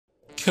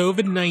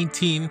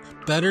COVID-19,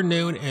 better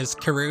known as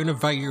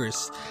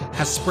coronavirus,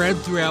 has spread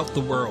throughout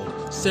the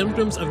world.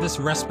 Symptoms of this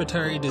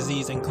respiratory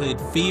disease include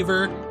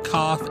fever,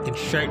 cough, and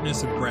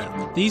shortness of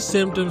breath. These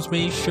symptoms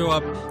may show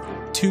up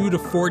 2 to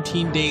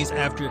 14 days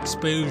after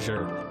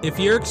exposure. If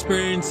you're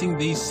experiencing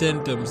these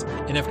symptoms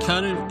and have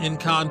come in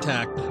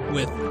contact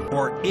with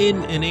or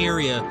in an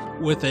area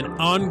with an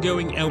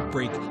ongoing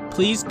outbreak,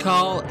 please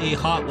call a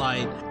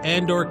hotline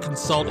and/or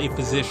consult a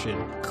physician.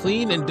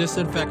 Clean and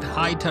disinfect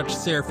high-touch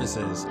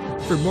surfaces.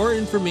 For more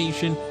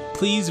information,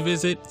 please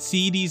visit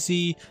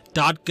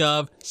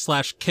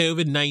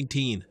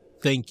cdc.gov/COVID-19.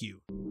 Thank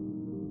you.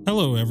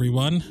 Hello,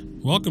 everyone.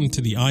 Welcome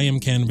to the I Am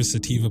Cannabis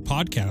Sativa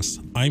podcast.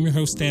 I'm your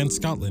host, Dan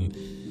Scotland.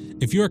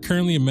 If you are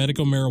currently a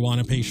medical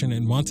marijuana patient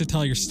and want to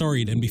tell your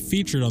story and be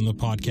featured on the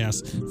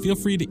podcast, feel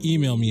free to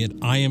email me at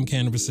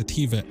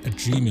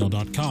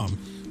iamcannabissativa@gmail.com.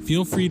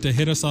 Feel free to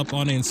hit us up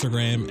on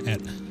Instagram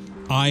at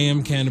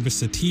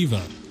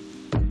iamcannabissativa.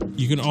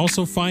 You can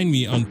also find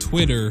me on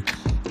Twitter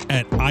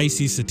at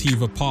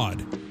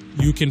ICSativaPod.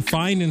 You can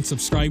find and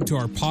subscribe to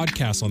our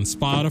podcast on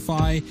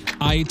Spotify,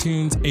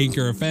 iTunes,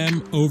 Anchor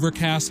FM,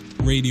 Overcast,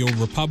 Radio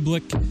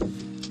Republic,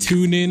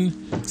 TuneIn,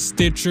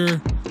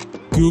 Stitcher,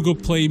 Google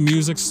Play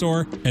Music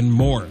Store, and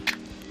more.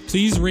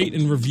 Please rate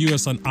and review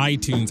us on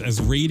iTunes,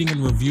 as rating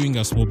and reviewing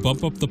us will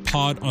bump up the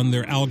pod on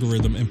their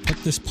algorithm and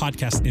put this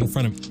podcast in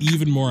front of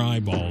even more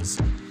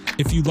eyeballs.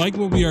 If you like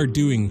what we are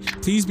doing,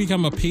 please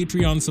become a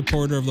Patreon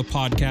supporter of the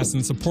podcast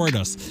and support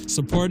us.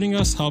 Supporting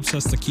us helps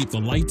us to keep the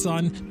lights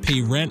on,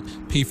 pay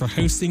rent, pay for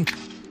hosting,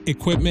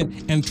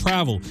 equipment, and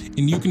travel.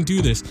 And you can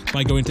do this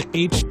by going to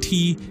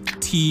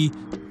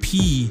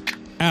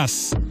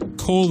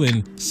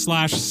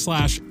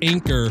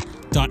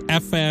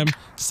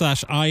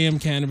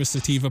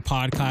https://anchor.fm/IamCannabisSativa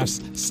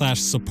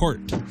podcast/support.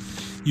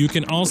 You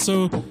can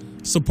also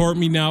support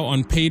me now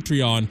on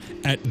Patreon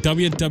at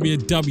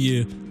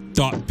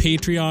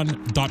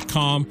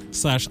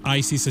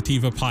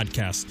www.patreon.com/ICSativa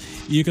podcast.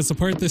 You can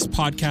support this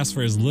podcast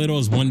for as little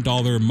as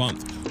 $1 a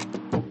month.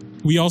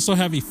 We also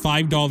have a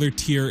 $5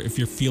 tier if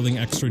you're feeling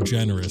extra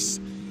generous.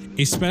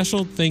 A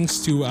special thanks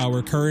to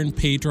our current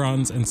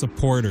patrons and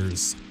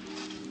supporters.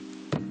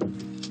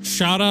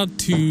 Shout out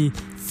to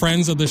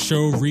friends of the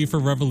show, Reefer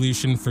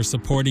Revolution, for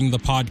supporting the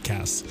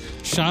podcast.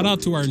 Shout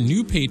out to our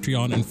new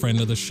Patreon and friend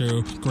of the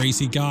show,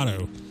 Gracie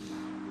Gatto.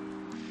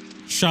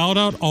 Shout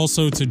out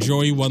also to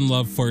Joey One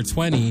Love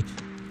 420,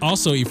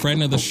 also a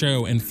friend of the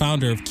show and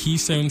founder of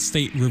Keystone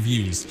State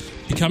Reviews.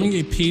 Becoming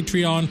a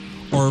Patreon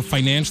or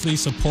financially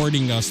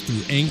supporting us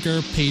through Anchor,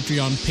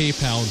 Patreon,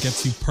 PayPal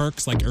gets you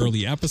perks like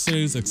early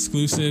episodes,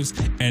 exclusives,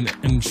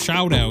 and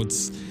shout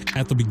outs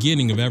at the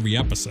beginning of every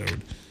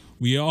episode.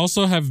 We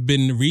also have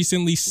been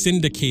recently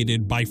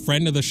syndicated by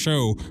friend of the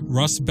show,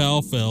 Russ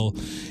Belfill,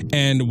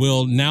 and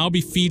will now be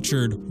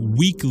featured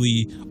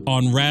weekly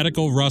on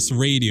Radical Russ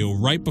Radio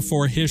right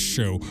before his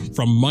show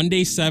from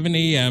Monday 7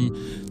 a.m.,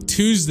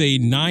 Tuesday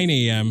 9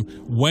 a.m.,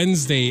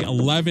 Wednesday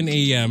 11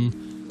 a.m.,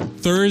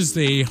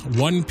 Thursday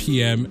 1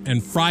 p.m.,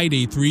 and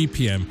Friday 3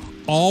 p.m.,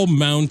 all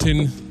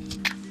mountain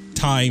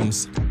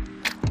times.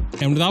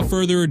 And without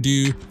further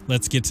ado,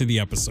 let's get to the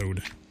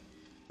episode.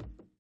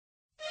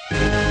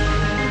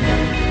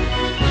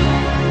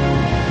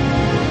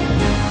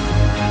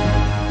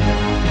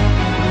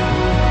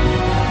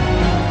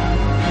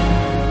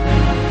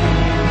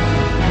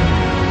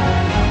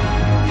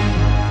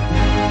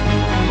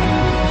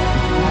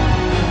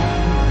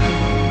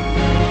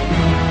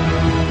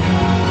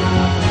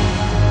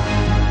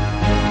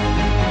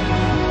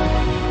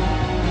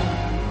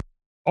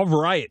 All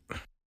right.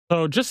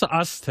 So just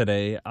us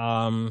today.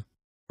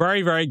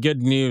 Very, very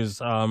good news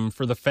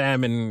for the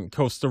fam in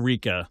Costa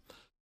Rica.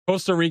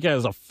 Costa Rica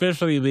has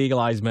officially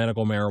legalized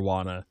medical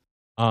marijuana.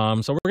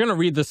 So we're going to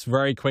read this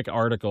very quick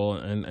article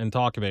and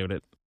talk about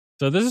it.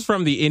 So this is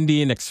from the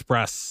Indian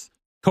Express.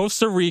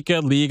 Costa Rica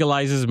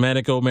legalizes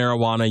medical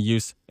marijuana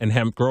use and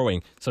hemp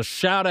growing. So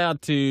shout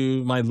out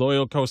to my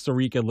loyal Costa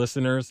Rica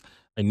listeners.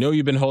 I know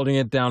you've been holding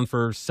it down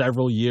for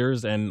several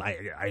years, and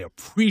I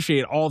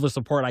appreciate all the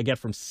support I get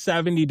from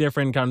 70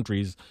 different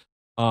countries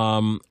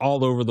all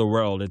over the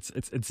world.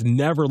 It's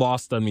never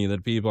lost on me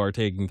that people are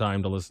taking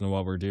time to listen to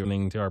what we're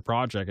doing to our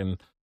project and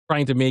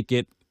trying to make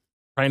the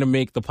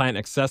plant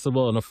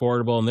accessible and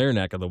affordable in their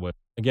neck of the woods.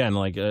 Again,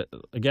 I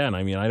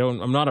mean,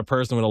 I'm not a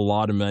person with a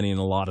lot of money and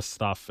a lot of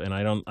stuff, and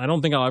I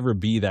don't think I'll ever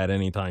be that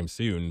anytime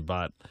soon,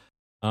 but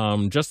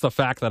just the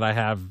fact that I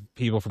have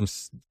people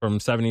from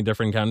 70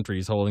 different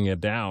countries holding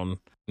it down,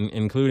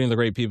 including the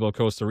great people of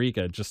Costa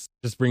Rica, just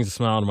brings a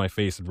smile to my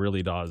face. It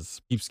really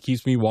does.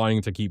 Keeps me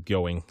wanting to keep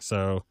going.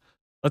 So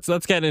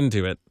let's get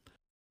into it.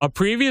 A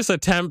previous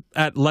attempt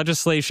at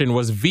legislation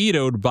was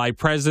vetoed by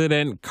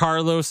President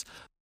Carlos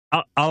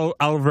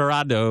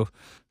Alvarado.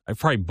 I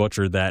probably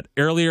butchered that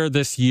earlier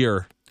this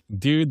year.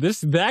 Dude,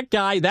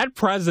 that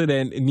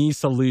president needs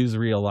to lose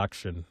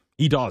re-election.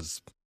 He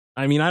does.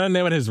 I mean, I don't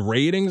know what his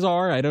ratings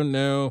are. I don't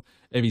know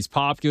if he's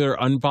popular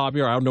or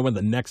unpopular. I don't know when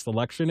the next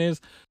election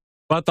is.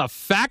 But the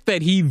fact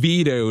that he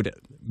vetoed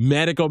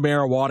medical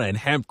marijuana and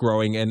hemp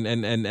growing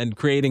and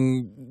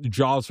creating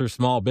jobs for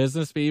small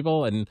business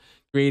people and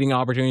creating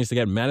opportunities to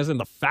get medicine,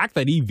 the fact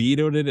that he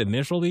vetoed it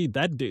initially,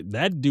 that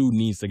dude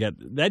needs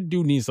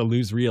to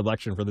lose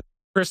re-election for this.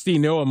 Kristi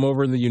Noem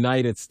over in the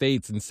United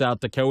States in South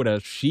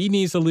Dakota, she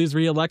needs to lose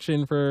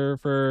re-election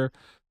for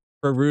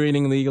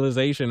ruining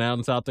legalization out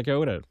in South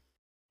Dakota.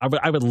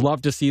 I would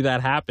love to see that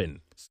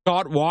happen.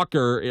 Scott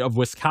Walker of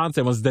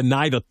Wisconsin was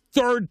denied a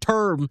third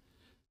term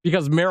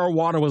because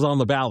marijuana was on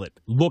the ballot.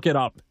 Look it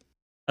up.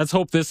 Let's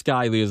hope this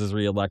guy loses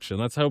re-election.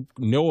 Let's hope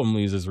Noem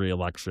loses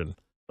re-election.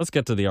 Let's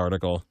get to the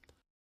article.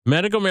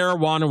 Medical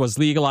marijuana was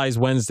legalized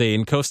Wednesday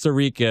in Costa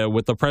Rica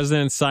with the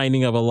president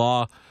signing of a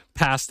law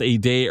passed a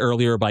day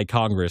earlier by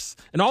Congress.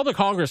 And all the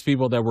Congress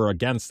people that were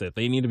against it,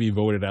 they need to be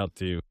voted out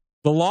too.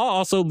 The law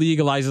also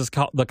legalizes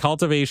the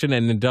cultivation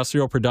and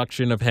industrial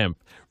production of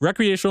hemp.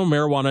 Recreational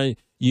marijuana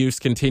use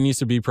continues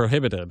to be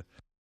prohibited.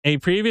 A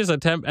previous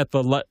attempt at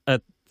the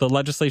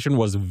legislation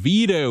was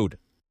vetoed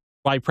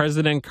by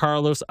President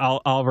Carlos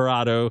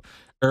Alvarado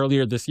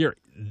earlier this year.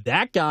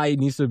 That guy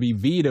needs to be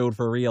vetoed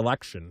for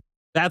re-election.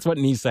 That's what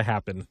needs to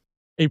happen.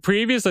 A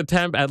previous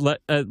attempt at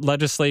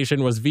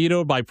legislation was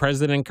vetoed by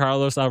President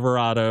Carlos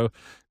Alvarado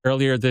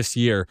earlier this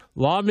year.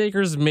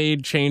 Lawmakers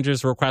made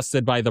changes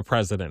requested by the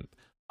president.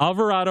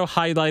 Alvarado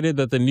highlighted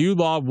that the new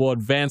law will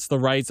advance the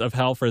rights of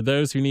health for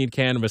those who need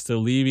cannabis to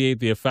alleviate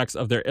the effects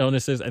of their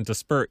illnesses and to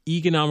spur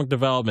economic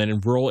development in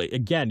rural.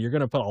 Again, you're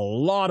going to put a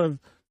lot of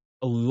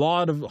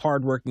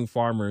hardworking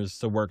farmers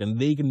to work, and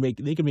they can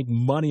make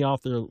money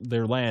off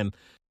their land,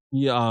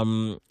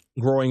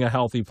 growing a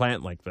healthy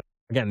plant like that.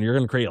 Again, you're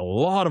going to create a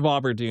lot of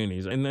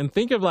opportunities, and then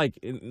think of like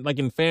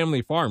in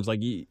family farms,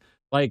 like in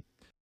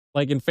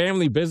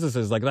family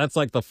businesses, like that's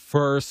like the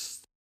first.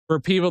 For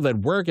people that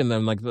work in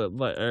them,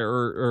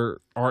 or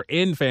are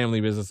in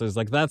family businesses,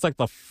 like that's like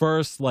the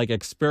first like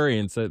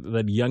experience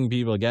that young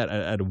people get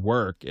at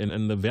work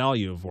and the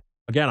value of work.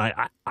 Again,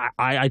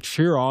 I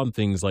cheer on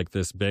things like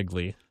this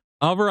bigly.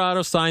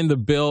 Alvarado signed the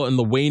bill in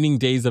the waning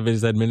days of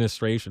his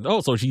administration.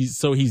 Oh, so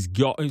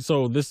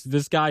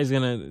this guy is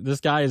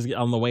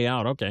on the way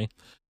out. Okay,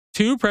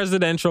 two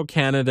presidential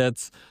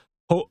candidates,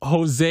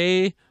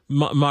 Jose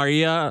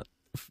Maria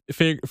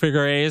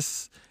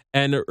Figueres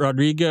and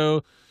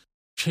Rodrigo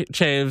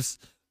Chaves,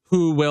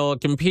 who will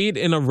compete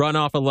in a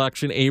runoff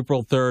election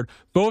April 3rd,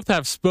 both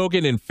have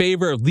spoken in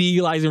favor of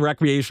legalizing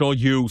recreational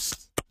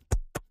use.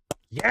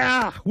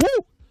 Yeah!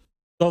 Woo!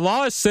 The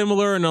law is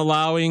similar in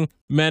allowing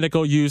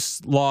medical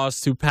use laws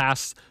to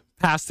passed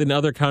in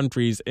other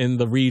countries in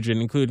the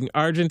region, including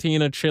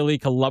Argentina, Chile,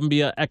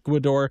 Colombia,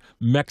 Ecuador,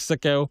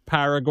 Mexico,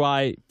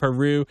 Paraguay,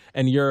 Peru,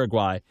 and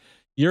Uruguay.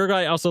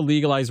 Uruguay also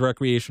legalized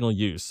recreational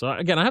use. So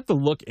again, I have to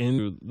look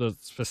into the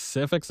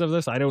specifics of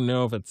this. I don't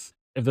know if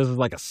this is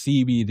like a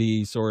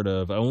CBD sort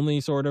of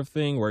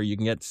thing where you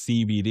can get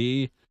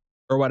CBD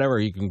or whatever,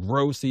 you can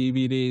grow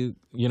CBD,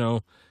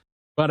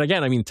 But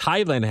again, I mean,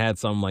 Thailand had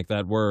something like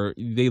that where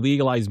they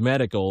legalized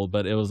medical,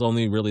 but it was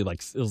only really like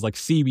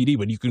CBD,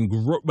 but you can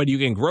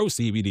grow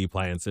CBD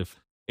plants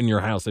in your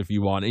house if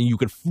you want, and you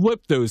could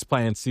flip those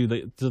plants to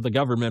the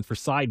government for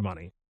side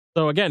money.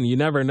 So again, you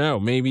never know.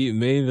 Maybe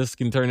this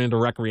can turn into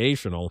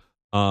recreational.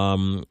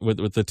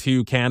 With the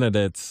two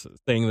candidates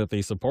saying that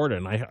they support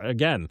it. And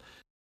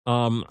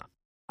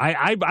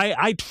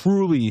I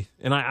truly,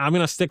 and I'm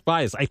going to stick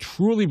by this, I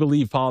truly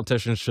believe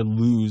politicians should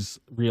lose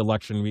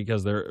re-election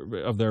because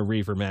of their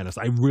reefer madness.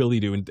 I really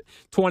do. In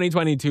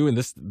 2022, in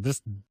this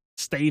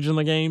stage in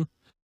the game,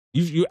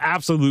 you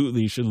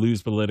absolutely should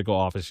lose political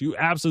office. You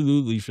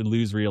absolutely should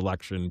lose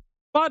re-election.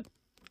 But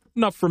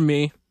enough from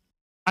me.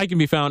 I can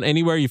be found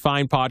anywhere you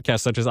find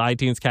podcasts such as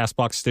iTunes,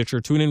 CastBox, Stitcher,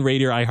 TuneIn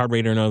Radio,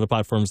 iHeartRadio, and other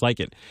platforms like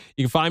it.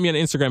 You can find me on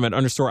Instagram at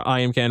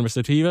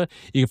 _IamCannabisSativa.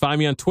 You can find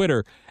me on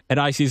Twitter at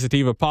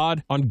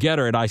ICSativaPod, on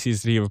Getter at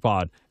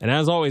ICSativaPod. And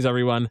as always,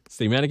 everyone,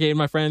 stay medicated,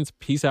 my friends.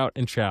 Peace out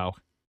and ciao.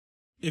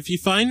 If you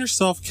find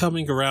yourself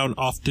coming around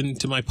often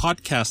to my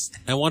podcast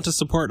and want to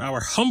support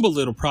our humble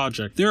little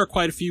project, there are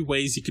quite a few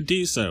ways you could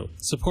do so.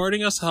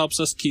 Supporting us helps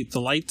us keep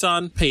the lights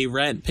on, pay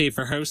rent, pay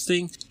for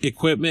hosting,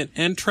 equipment,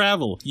 and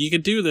travel. You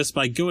can do this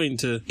by going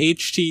to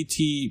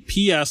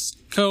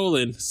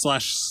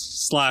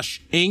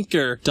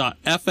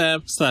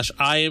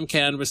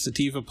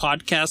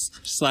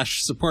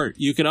https://anchor.fm/IamCannabisSativa/support.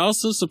 You can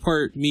also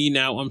support me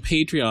now on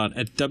Patreon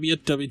at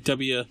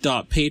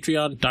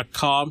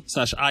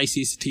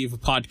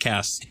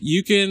www.patreon.com/ICSativapodcast.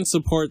 You can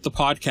support the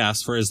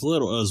podcast for as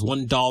little as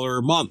 $1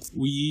 a month.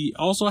 We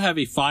also have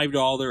a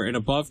 $5 and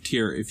above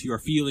tier if you are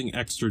feeling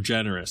extra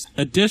generous.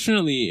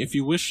 Additionally, if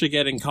you wish to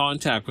get in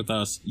contact with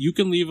us, you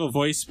can leave a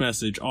voice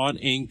message on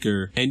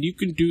Anchor, and you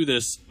can do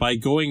this by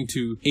going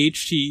to https://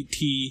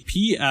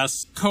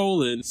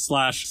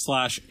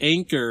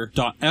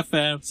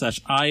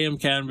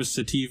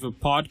 https://anchor.fm/IamCannabisSativa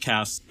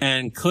podcast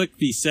and click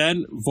the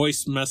send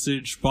voice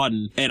message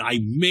button, and I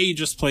may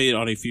just play it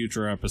on a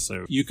future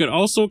episode. You can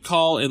also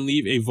call and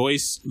leave a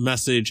voice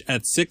message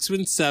at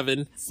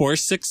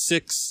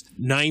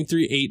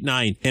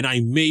 617-466-9389, and I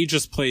may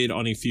just play it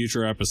on a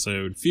future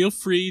episode. Feel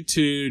free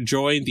to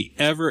join the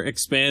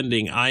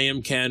ever-expanding I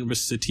Am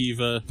Cannabis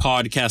Sativa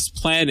podcast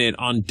planet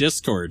on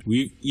Discord.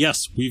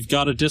 We've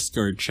got a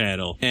Discord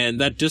channel, and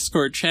that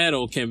Discord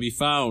channel can be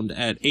found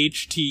at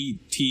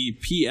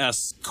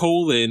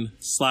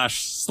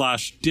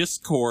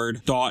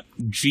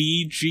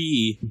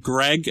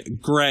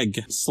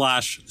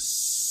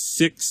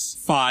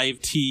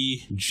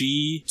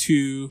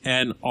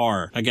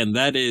Again,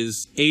 that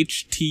is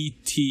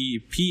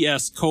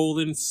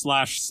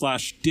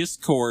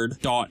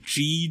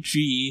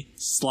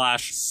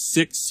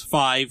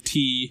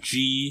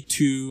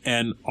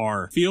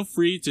https://discord.gg/65tg2nr. Feel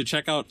free to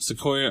check out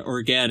Sequoia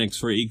Organics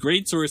for a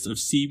great source of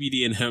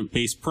CBD and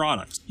hemp-based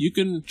products. You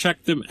can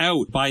check them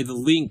out by the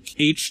link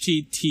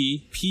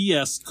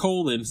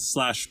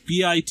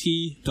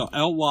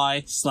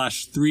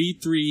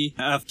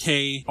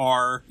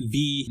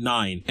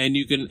https://bit.ly/33fkrv9, and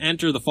you can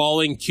enter the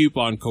following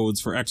coupon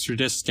codes for extra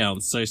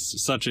discounts,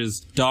 such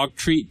as Dog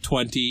Treat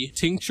 20,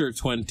 Tincture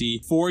 20,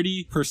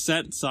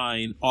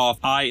 40%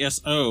 off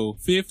ISO,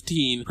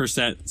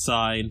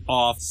 15%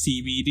 off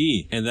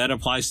CBD, and that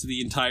applies to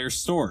the entire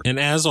store. And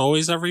as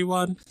always,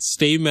 everyone,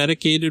 stay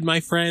medicated, my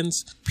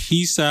friends.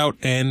 Peace out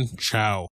and ciao.